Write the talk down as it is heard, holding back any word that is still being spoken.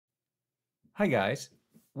Hi guys.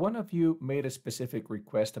 One of you made a specific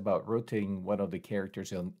request about rotating one of the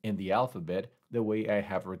characters in the alphabet the way I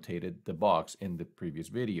have rotated the box in the previous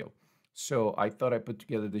video. So I thought I'd put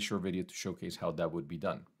together this short video to showcase how that would be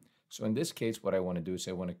done. So in this case, what I want to do is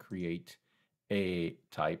I want to create a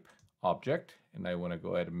type object, and I want to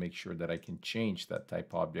go ahead and make sure that I can change that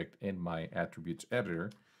type object in my attributes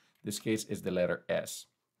editor. This case is the letter S.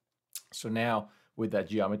 So now with that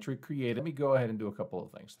geometry created, let me go ahead and do a couple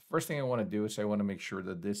of things. The first thing I want to do is I want to make sure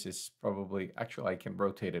that this is probably, actually I can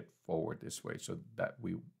rotate it forward this way so that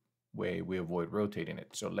we avoid rotating it.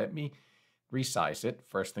 So let me resize it.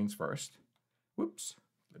 First things first. Whoops.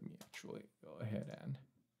 Let me actually go ahead and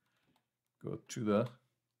go to the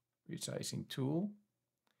resizing tool.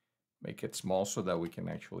 Make it small so that we can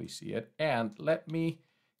actually see it. And let me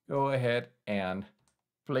go ahead and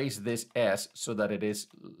place this S so that it is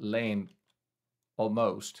laying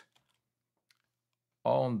almost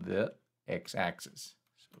on the x-axis.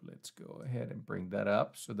 So let's go ahead and bring that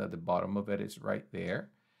up so that the bottom of it is right there.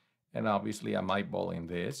 And obviously I'm eyeballing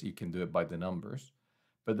this. You can do it by the numbers.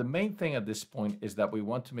 But the main thing at this point is that we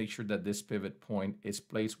want to make sure that this pivot point is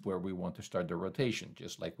placed where we want to start the rotation,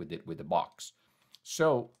 just like we did with the box.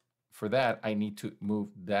 So for that, I need to move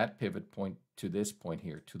that pivot point to this point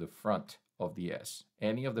here, to the front of the S.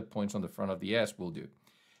 Any of the points on the front of the S will do.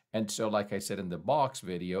 And so like I said in the box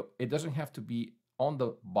video, it doesn't have to be on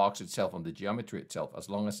the box itself, on the geometry itself, as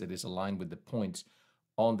long as it is aligned with the points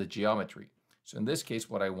on the geometry. So in this case,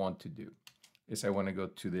 what I want to do is I want to go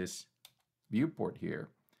to this viewport here,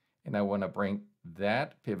 and I want to bring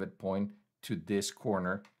that pivot point to this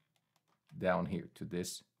corner down here, to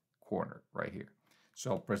this corner right here.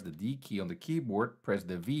 So I'll press the D key on the keyboard, press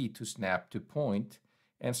the V to snap to point,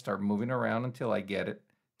 and start moving around until I get it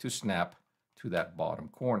to snap to that bottom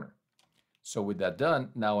corner. So with that done,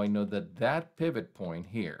 now I know that that pivot point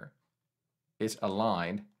here is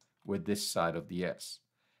aligned with this side of the S.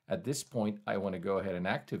 At this point, I want to go ahead and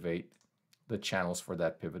activate the channels for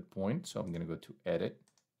that pivot point. So I'm going to go to Edit,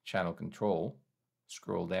 Channel Control,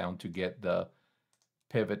 scroll down to get the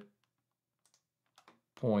pivot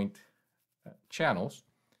point channels,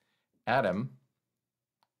 add them,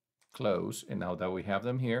 close, and now that we have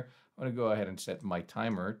them here, I'm going to go ahead and set my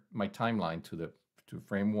timeline to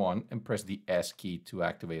frame 1 and press the S key to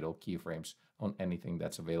activate all keyframes on anything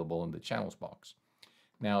that's available in the channels box.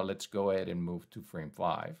 Now let's go ahead and move to frame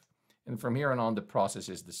 5. And from here on, the process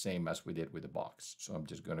is the same as we did with the box. So I'm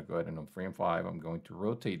just going to go ahead and on frame 5, I'm going to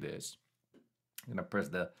rotate this. I'm going to press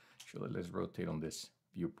the, actually let's rotate on this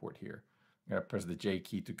viewport here. I'm going to press the J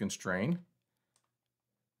key to constrain.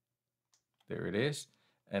 There it is.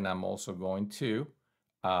 And I'm also going to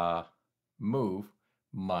move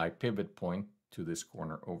my pivot point to this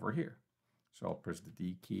corner over here. So I'll press the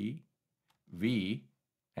D key, V,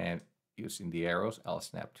 and using the arrows, I'll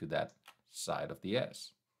snap to that side of the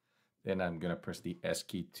S. Then I'm going to press the S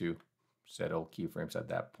key to set all keyframes at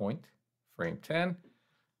that point. Frame 10,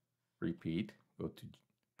 repeat, go to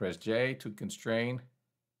press J to constrain,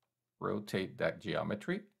 rotate that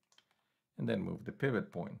geometry, and then move the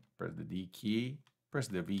pivot point. Press the D key, press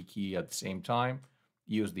the V key at the same time,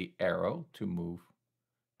 use the arrow to move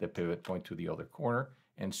the pivot point to the other corner,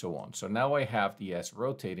 and so on. So now I have the S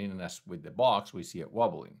rotating, and as with the box, we see it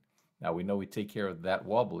wobbling. Now we know we take care of that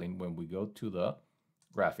wobbling when we go to the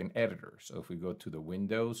graphing editor. So if we go to the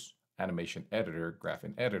Windows, Animation Editor,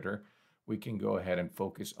 Graphing Editor, we can go ahead and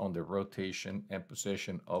focus on the rotation and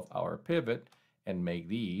position of our pivot and make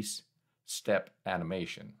these step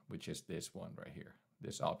animation, which is this one right here,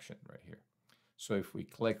 this option right here. So if we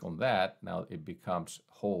click on that, now it becomes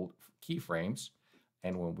hold keyframes.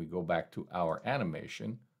 And when we go back to our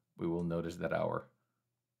animation, we will notice that our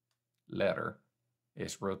letter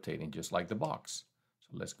is rotating just like the box.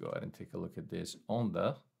 So let's go ahead and take a look at this on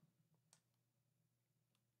the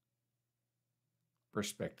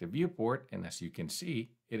perspective viewport. And as you can see,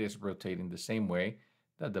 it is rotating the same way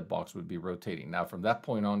that the box would be rotating. Now from that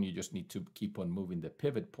point on, you just need to keep on moving the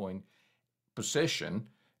pivot point position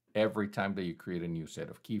every time that you create a new set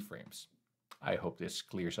of keyframes. I hope this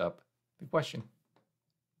clears up the question.